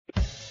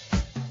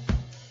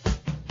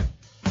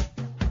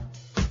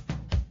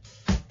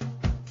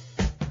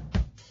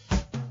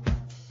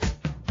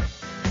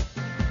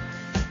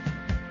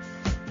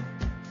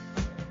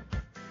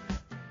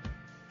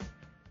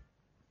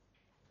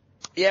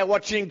Yeah,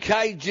 watching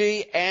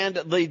KG and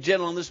the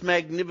General on this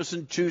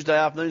magnificent Tuesday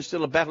afternoon.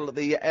 Still a battle at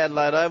the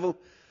Adelaide Oval.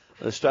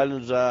 The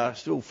Australians are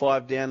still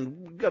 5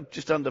 down, got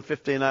just under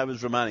 15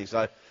 overs remaining.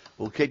 So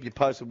we'll keep you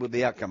posted with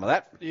the outcome of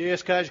that.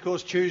 Yes, Cage, of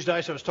course,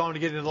 Tuesday, so it's time to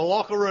get into the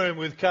locker room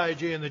with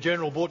KG and the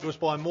General, brought to us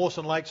by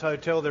Mawson Lakes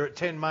Hotel. They're at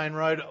 10 Main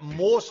Road,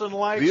 Mawson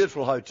Lakes.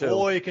 Beautiful hotel.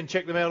 Or you can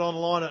check them out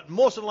online at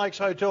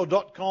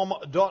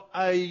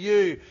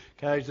mawsonlakeshotel.com.au.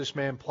 Cage, this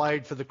man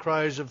played for the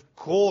Crows, of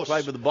course.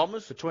 Played with the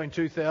Bombers. Between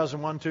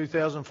 2001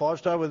 2005,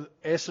 started with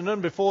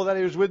Essendon. Before that,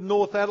 he was with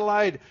North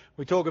Adelaide.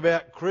 We talk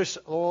about Chris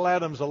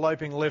Ladhams, the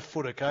loping left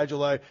footer, Cage,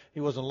 although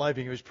he wasn't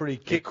loping, he was pretty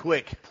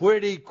quick,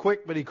 but he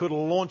could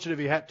launch it if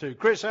he had to.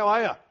 Chris, how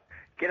are you?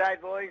 G'day,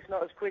 boys.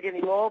 Not as quick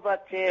anymore,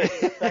 but yeah,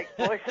 thanks,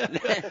 boys.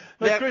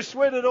 Now, Chris,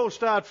 where did it all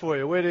start for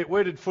you?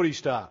 Where did footy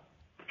start?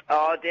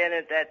 Oh, down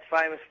at that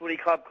famous footy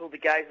club called the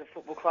Gazer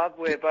Football Club,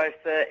 where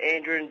both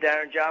Andrew and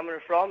Darren Jarman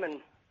are from,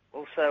 and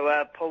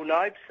also Paul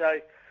Nobes. So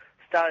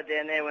started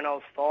down there when I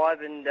was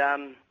 5, and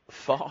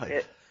 5.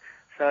 Yeah,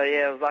 so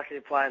yeah, I was lucky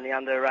to play in the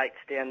under 8s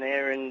down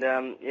there, and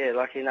yeah,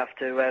 lucky enough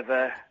to have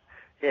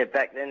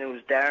back then it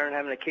was Darren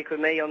having a kick with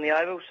me on the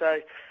oval.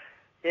 So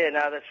yeah,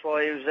 no, that's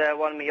why he was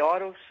one of my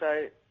idols.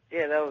 So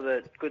yeah, they were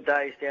the good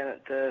days down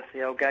at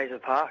the old Gazer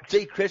Park.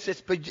 Gee, Chris,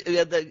 it's,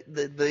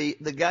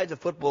 the Gazer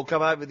Football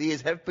Club over the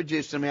years have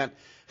produced some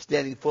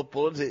outstanding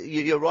footballers.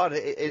 You're right,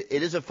 it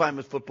is a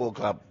famous football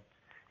club.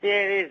 Yeah,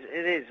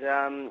 it is.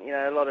 You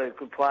know, a lot of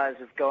good players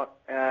have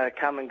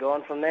come and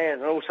gone from there,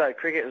 and also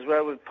cricket as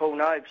well with Paul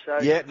Nobes. So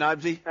yeah,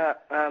 Nobesy.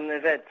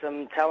 They've had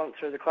some talent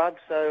through the club.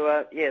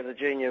 So yeah, the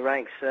junior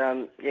ranks,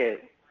 yeah,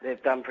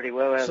 they've done pretty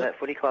well out of that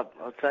footy club,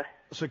 I'd say.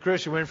 So,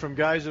 Chris, you went from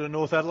Gazer to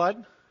North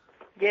Adelaide?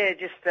 Yeah,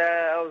 just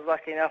I was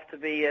lucky enough to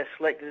be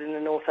selected in the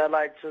North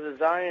Adelaide sort of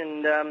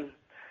zone, and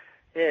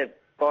yeah,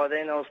 by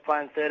then I was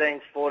playing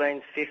 13s,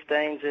 14s,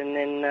 15s, and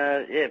then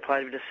yeah,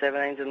 played a bit of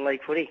 17s in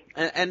league footy.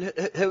 And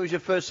who was your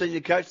first senior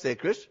coach there,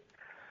 Chris?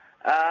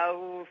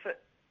 Well,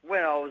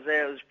 when I was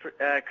there, it was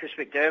Chris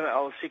McDermott.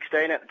 I was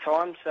 16 at the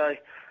time, so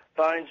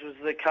Bones was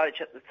the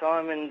coach at the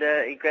time, and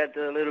he grabbed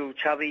a little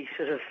chubby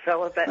sort of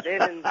fella back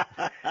then, and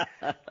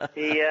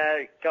he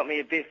got me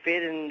a bit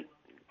fit and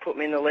put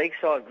me in the league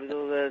side with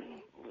all the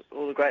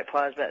great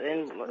players back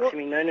then, like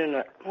Timmy Noonan and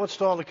that. What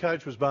style of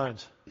coach was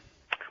Bones?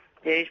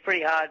 Yeah, he's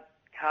pretty hard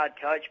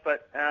coach,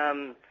 but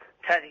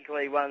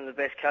tactically one of the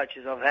best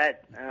coaches I've had.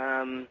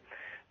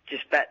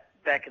 Just back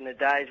in the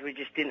days, we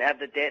just didn't have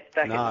the depth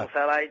back in North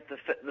Adelaide.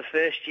 The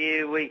first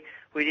year we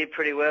did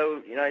pretty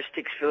well. You know,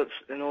 Sticks Phillips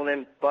and all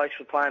them blokes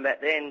were playing back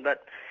then,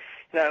 but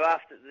you know,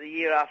 after the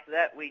year after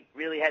that, we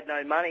really had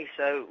no money,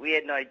 so we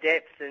had no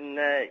depth, and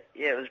yeah,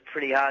 it was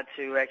pretty hard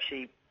to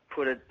actually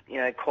put a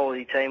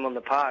quality team on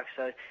the park.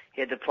 So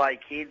he had to play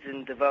kids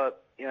and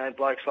develop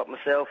blokes like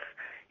myself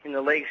in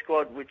the league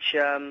squad, which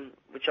I'm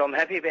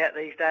happy about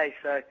these days.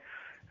 So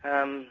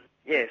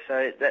yeah,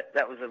 so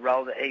that was a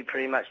role that he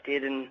pretty much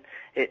did, and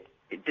it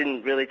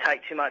didn't really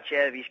take too much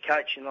out of his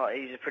coaching. Like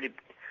he's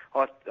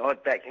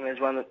I'd back him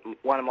as one of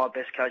my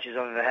best coaches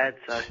I've ever had.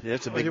 So yeah,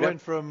 it's a big. You went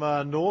from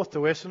North to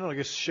Essendon. I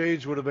guess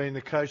Sheeds would have been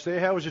the coach there.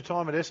 How was your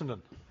time at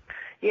Essendon?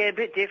 Yeah, a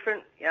bit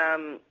different.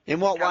 In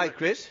what way,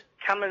 Chris?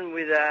 Coming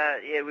with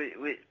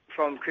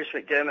from Chris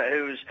McDermott,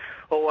 who was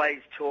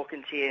always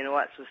talking to you and all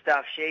that sort of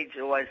stuff. Sheeds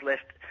always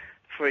left,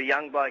 for a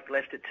young bloke,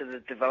 left it to the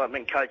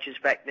development coaches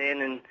back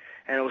then,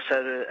 and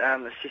also the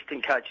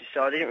assistant coaches.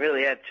 So I didn't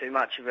really have too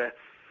much of a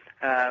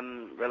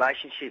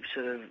relationship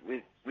sort of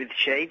with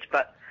Sheeds,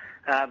 but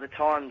the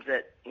times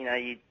that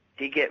you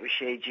did get with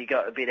Sheeds, you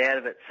got a bit out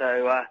of it.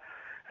 So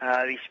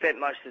he spent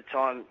most of the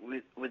time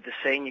with the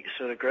senior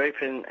sort of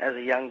group, and as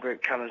a young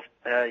bloke coming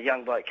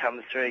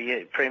through,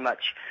 you pretty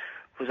much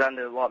was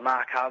under like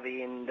Mark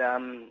Harvey and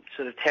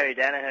sort of Terry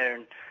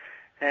Danaher,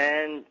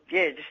 and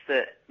yeah, just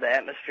the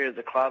atmosphere of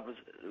the club was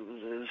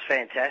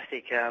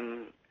fantastic.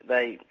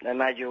 They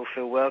made you all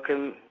feel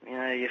welcome,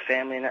 your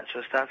family and that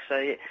sort of stuff.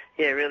 So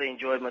yeah, really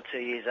enjoyed my 2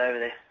 years over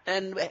there.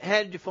 And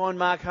how did you find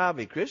Mark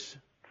Harvey, Chris?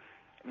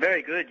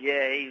 Very good.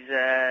 Yeah,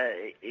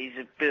 he's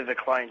a bit of a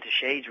clone to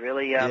Sheeds,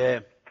 really.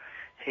 Yeah.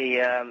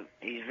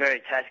 He's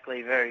very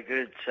tactically very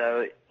good.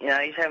 So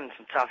he's having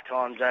some tough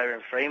times over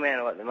in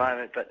Fremantle at the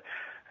moment, but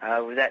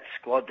with that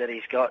squad that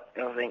he's got,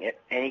 I think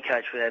any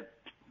coach would have a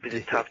bit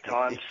of tough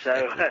times.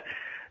 So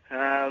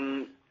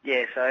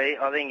yeah, so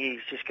I think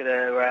he's just going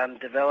to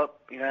develop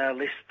a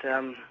list.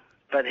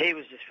 But he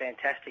was just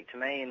fantastic to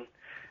me,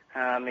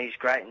 and he's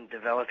great in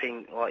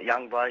developing like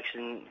young blokes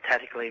and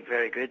tactically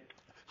very good.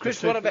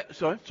 Chris, what about...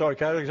 Sorry,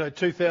 Kate. So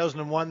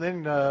 2001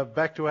 then,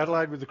 back to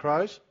Adelaide with the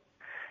Crows?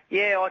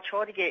 Yeah, I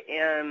tried to get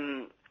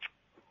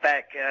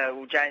back...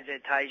 James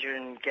Taser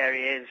and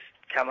Gary Ayres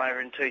come over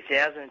in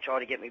 2000 and tried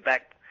to get me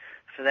back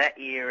for that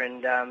year,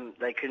 and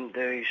they couldn't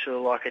do sort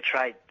of like a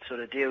trade sort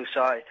of deal.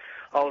 So I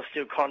was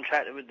still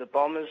contracted with the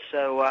Bombers.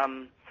 So,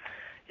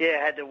 yeah,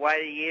 I had to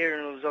wait a year,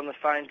 and I was on the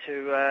phone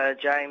to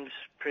James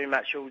pretty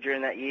much all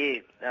during that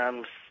year,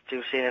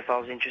 still seeing if I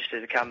was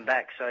interested to come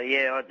back. So,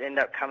 yeah, I'd end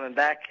up coming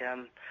back.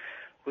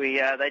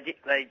 they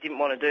didn't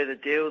want to do the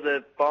deal,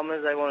 the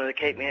Bombers. They wanted to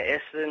keep me at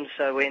Essendon,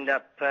 so we ended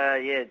up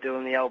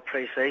doing the old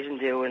pre-season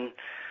deal, and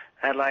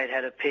Adelaide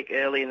had a pick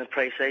early in the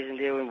pre-season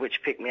deal, in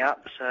which picked me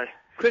up. So,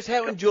 Chris,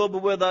 how enjoyable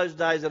were those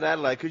days at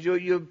Adelaide? Because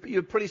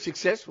you're pretty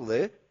successful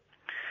there.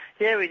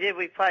 Yeah, we did.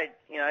 We played,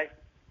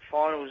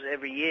 finals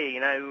every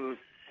year.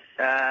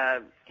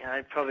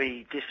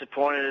 Probably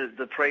disappointed at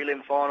the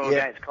prelim final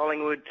against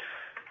Collingwood,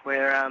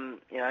 where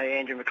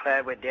Andrew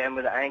McLeod went down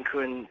with an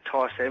ankle and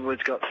Tyson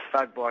Edwards got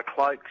thugged by a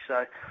cloak.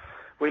 So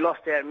we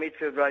lost our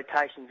midfield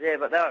rotations there,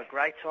 but they were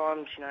great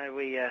times.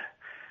 We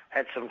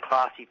had some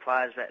classy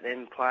players back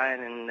then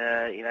playing, and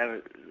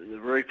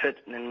Rupert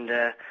and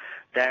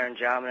Darren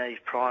Jarman at his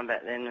prime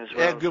back then as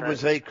well. How good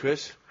was he,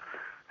 Chris?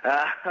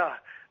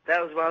 That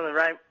was one of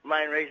the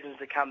main reasons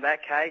to come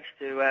back, Cage,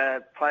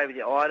 to play with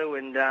your idol,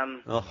 and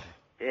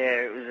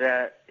it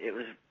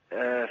was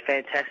a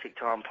fantastic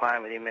time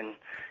playing with him, and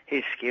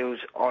his skills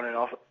on and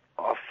off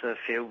the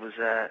field was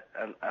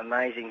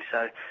amazing.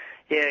 So,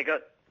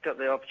 got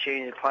the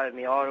opportunity to play with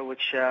my idol,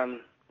 which I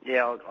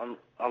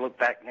look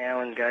back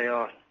now and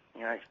go,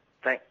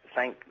 thank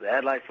the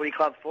Adelaide Footy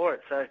Club for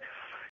it. So